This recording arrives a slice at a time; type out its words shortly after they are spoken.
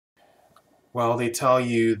Well, they tell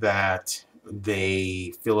you that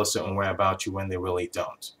they feel a certain way about you when they really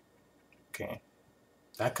don't. Okay,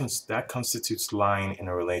 that constitutes lying in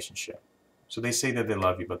a relationship. So they say that they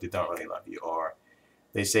love you, but they don't really love you, or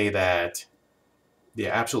they say that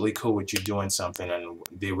they're absolutely cool with you doing something, and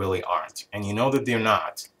they really aren't, and you know that they're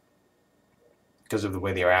not because of the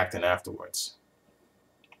way they're acting afterwards.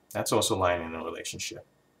 That's also lying in a relationship.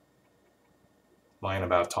 Lying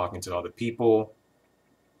about talking to other people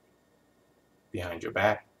behind your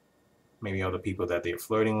back, maybe other people that they're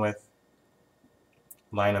flirting with.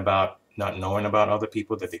 Lying about not knowing about other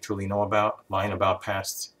people that they truly know about. Lying about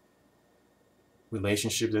past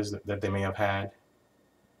relationships that they may have had,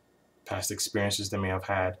 past experiences they may have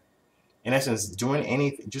had. In essence, doing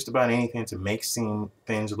anything, just about anything to make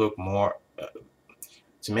things look more,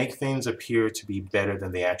 to make things appear to be better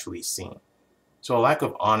than they actually seem. So a lack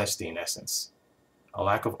of honesty, in essence. A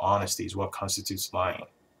lack of honesty is what constitutes lying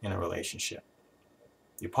in a relationship.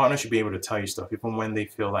 Your partner should be able to tell you stuff even when they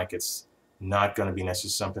feel like it's not going to be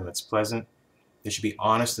necessarily something that's pleasant. They should be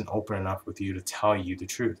honest and open enough with you to tell you the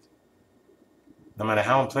truth, no matter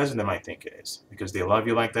how unpleasant they might think it is, because they love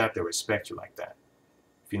you like that, they respect you like that.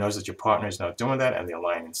 If you notice that your partner is not doing that and they're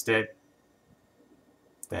lying instead,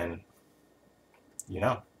 then you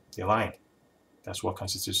know they're lying. That's what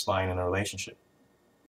constitutes lying in a relationship.